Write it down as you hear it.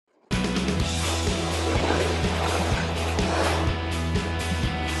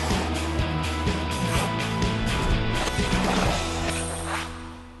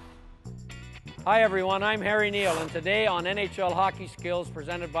Hi everyone, I'm Harry Neal, and today on NHL Hockey Skills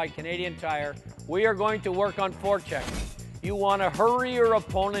presented by Canadian Tire, we are going to work on forechecking. You want to hurry your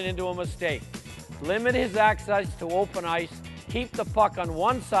opponent into a mistake. Limit his access to open ice, keep the puck on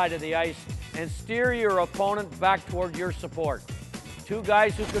one side of the ice, and steer your opponent back toward your support. Two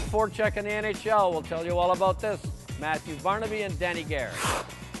guys who could forecheck in the NHL will tell you all about this, Matthew Barnaby and Danny Gare.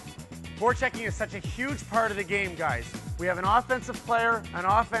 Forechecking is such a huge part of the game, guys. We have an offensive player,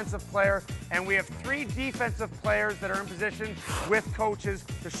 and we have three defensive players that are in position with coaches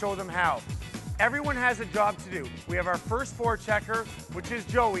to show them how. Everyone has a job to do. We have our first forechecker, which is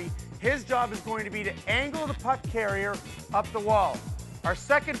Joey. His job is going to be to angle the puck carrier up the wall. Our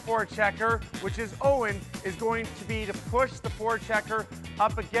second forechecker, which is Owen, is going to be to push the forechecker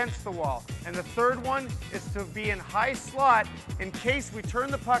up against the wall. And the third one is to be in high slot in case we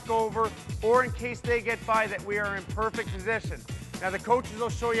turn the puck over or in case they get by that we are in perfect position. Now the coaches will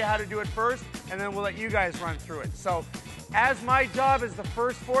show you how to do it first, and then we'll let you guys run through it. So as my job as the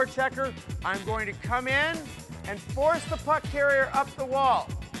first forechecker, I'm going to come in and force the puck carrier up the wall.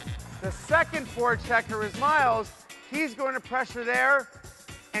 The second forechecker is Miles. He's going to pressure there,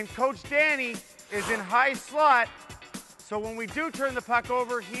 and Coach Danny is in high slot, so when we do turn the puck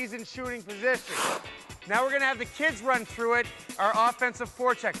over, he's in shooting position. Now we're going to have the kids run through it, our offensive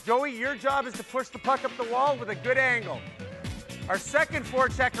forecheck. Joey, your job is to push the puck up the wall with a good angle. Our second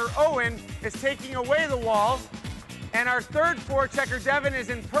forechecker, Owen, is taking away the wall, and our third forechecker, Devin, is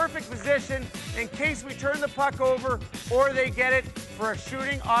in perfect position in case we turn the puck over or they get it for a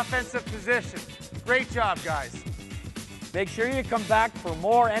shooting offensive position. Great job, guys. Make sure you come back for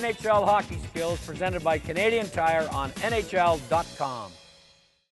more NHL Hockey Skills presented by Canadian Tire on NHL.com.